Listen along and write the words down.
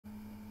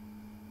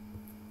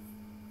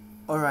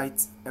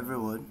Alright,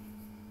 everyone,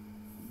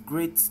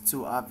 great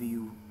to have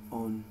you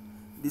on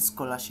this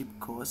scholarship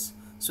course.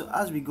 So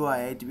as we go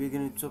ahead, we're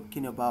going to be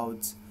talking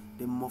about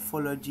the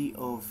morphology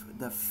of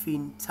the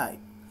fin type.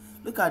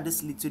 Look at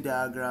this little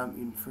diagram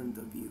in front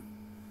of you,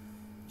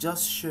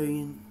 just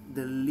showing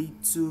the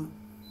little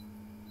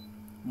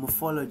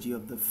morphology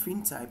of the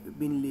fin type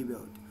being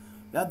labeled.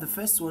 We have the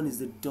first one is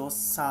the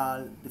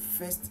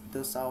first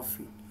dorsal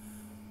fin.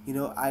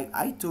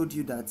 I told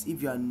you that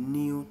if you are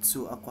new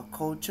to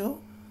aquaculture,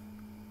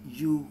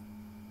 you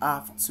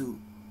have to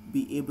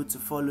be able to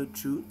follow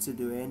through to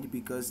the end,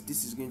 because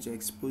this is going to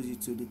expose you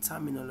to the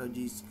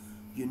terminologies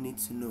you need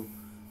to know.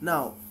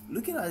 Now,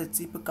 looking at a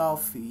typical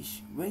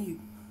fish, when you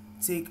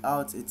take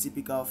out a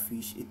typical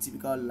fish, a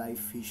typical live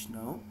fish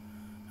now,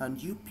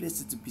 and you place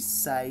it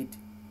beside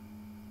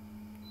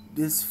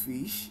this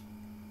fish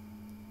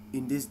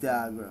in this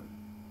diagram,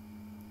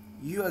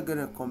 you are going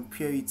to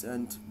compare it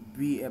and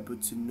be able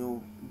to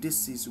know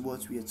this is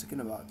what we are talking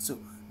about. So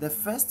the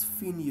first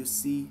fin you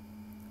see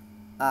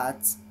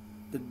at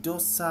the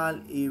dorsal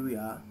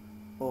area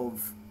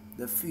of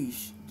the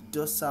fish, the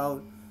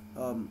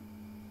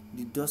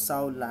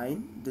dorsal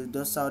line,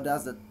 that's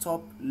the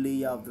top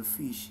layer of the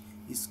fish,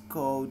 is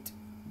called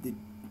the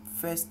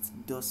first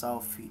dorsal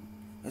fin,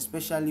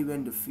 especially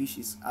when the fish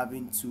is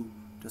having two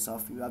dorsal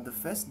fin. We have the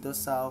first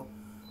dorsal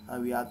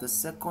and we have the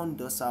second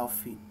dorsal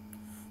fin.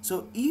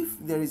 So if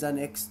there is an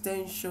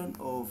extension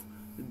of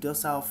the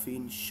dorsal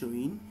fin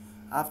showing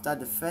after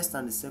the first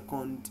and the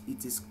second,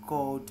 it is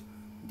called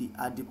the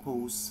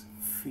adipose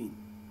fin.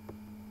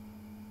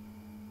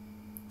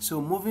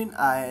 So moving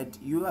ahead,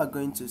 you are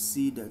going to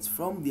see that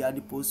from the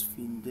adipose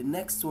fin, the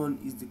next one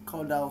is the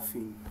caudal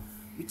fin,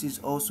 which is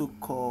also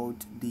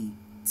called the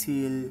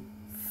tail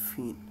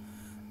fin.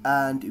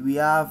 And we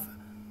have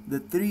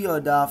the three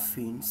other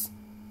fins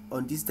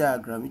on this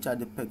diagram, which are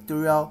the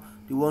pectoral,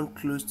 the one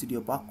close to the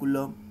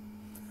operculum.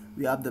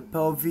 We have the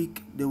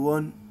pelvic, the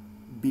one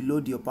below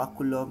the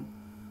operculum,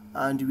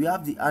 and we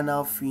have the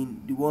anal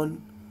fin, the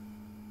one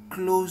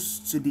close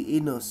to the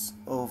anus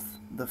of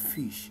the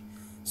fish.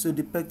 So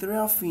the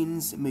pectoral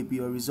fins may be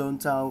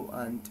horizontal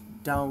and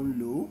down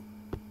low,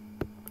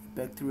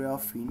 pectoral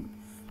fin,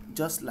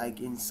 just like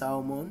in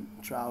salmon,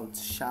 trout,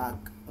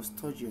 shark, or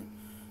sturgeon,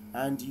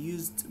 and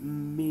used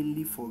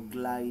mainly for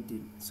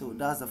gliding. So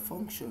that's the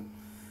function.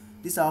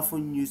 These are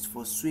often used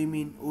for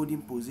swimming,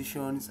 holding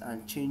positions,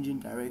 and changing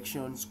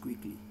directions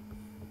quickly.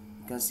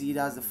 You can see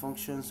that's the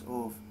functions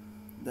of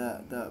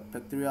the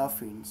pectoral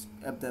fins.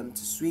 Help them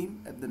to swim,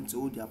 help them to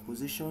hold their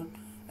position,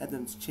 help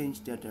them to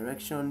change their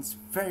directions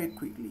very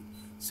quickly.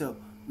 So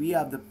we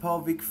have the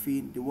pelvic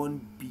fin, the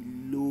one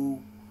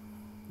below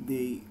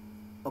the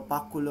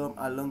operculum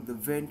along the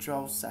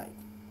ventral side.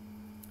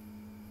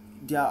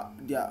 They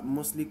are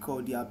mostly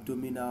called the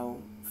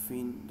abdominal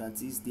fin,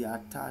 that is, they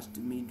are attached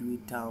midway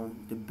down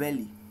the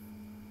belly.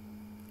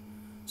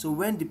 So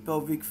when the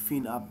pelvic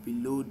fin are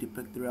below the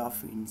pectoral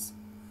fins,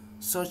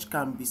 such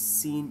can be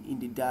seen in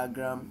the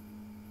diagram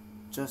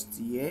just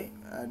here,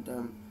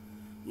 and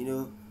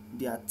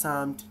they are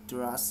termed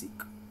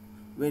thoracic.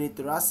 When a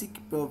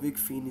thoracic pelvic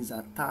fin is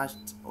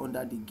attached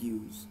under the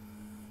gills,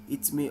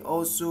 it may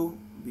also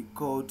be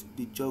called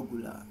the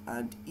jugular,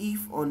 and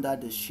if under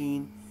the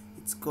shin,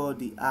 it's called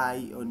the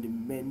eye on the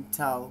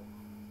mental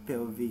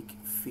pelvic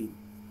fin.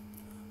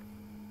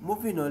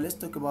 Moving on, let's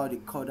talk about the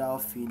caudal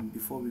fin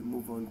before we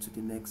move on to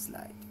the next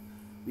slide.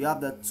 We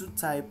have the two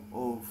types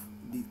of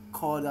the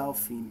caudal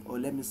fin, or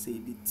let me say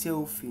the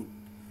tail fin.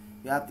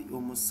 We have the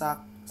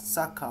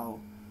homosaccal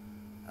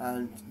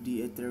and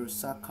the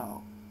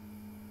heterosaccal.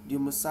 The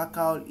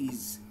homosaccal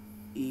is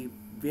a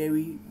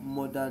very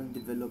modern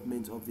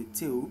development of the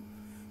tail.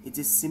 It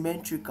is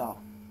symmetrical,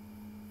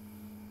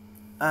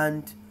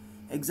 and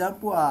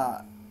example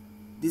are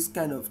this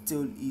kind of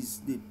tail is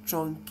the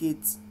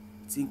truncate.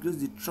 It includes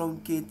the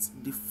truncate,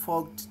 the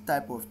forked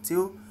type of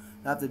tail.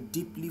 You have the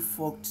deeply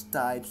forked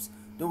types.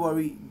 Don't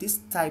worry, this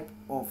type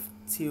of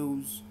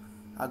tails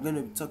are going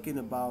to be talking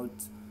about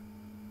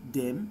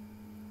them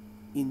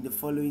in the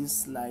following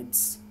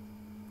slides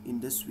in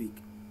this week.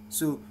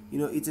 So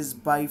it is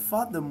by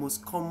far the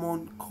most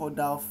common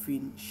caudal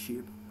fin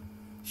shape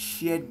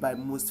shared by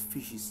most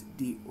fishes,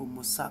 the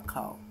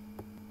homosaccal.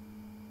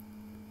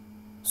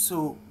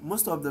 So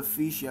most of the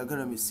fish you are going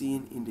to be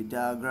seeing in the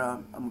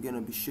diagram I'm going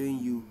to be showing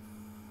you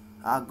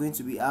are going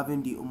to be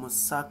having the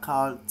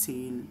homosaccal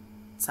tail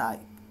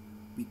type,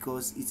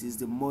 because it is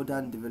the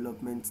modern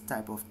development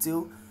type of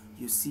tail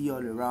you see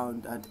all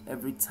around and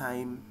every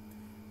time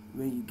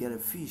when you get a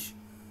fish.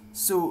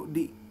 So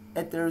the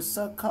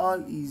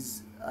heterosaccal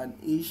is an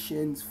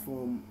ancient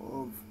form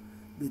of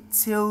the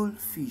tail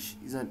fish,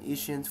 is an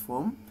ancient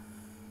form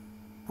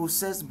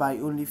possessed by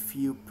only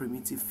few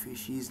primitive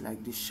fishes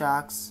like the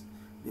sharks,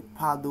 the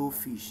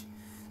paddlefish.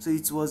 So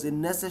it was a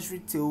necessary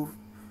tail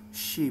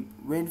shape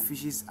when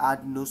fishes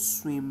had no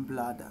swim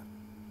bladder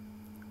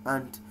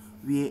and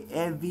were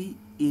heavy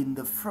in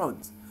the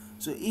front.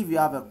 So if you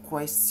have a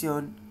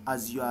question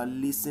as you are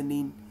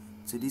listening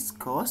to this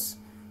course,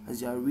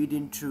 as you are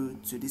reading through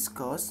to this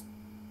course,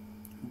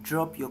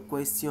 drop your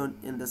question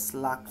in the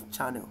Slack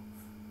channel.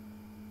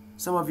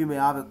 Some of you may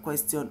have a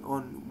question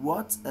on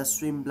what a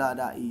swim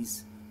bladder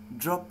is.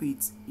 Drop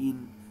it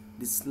in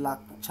the Slack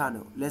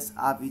channel. Let's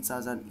have it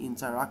as an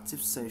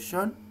interactive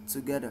session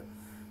together.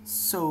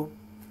 So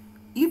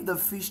if the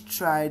fish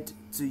tried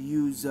to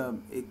use a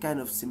kind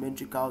of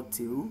symmetrical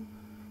tail,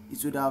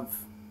 it would have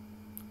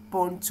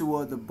pointed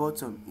toward the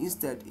bottom.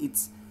 Instead,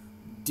 it's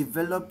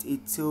developed a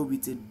tail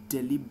with a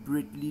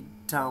deliberately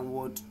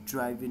downward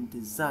driving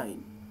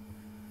design.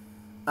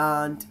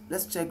 And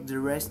let's check the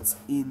rest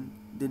in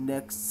the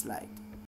next slide.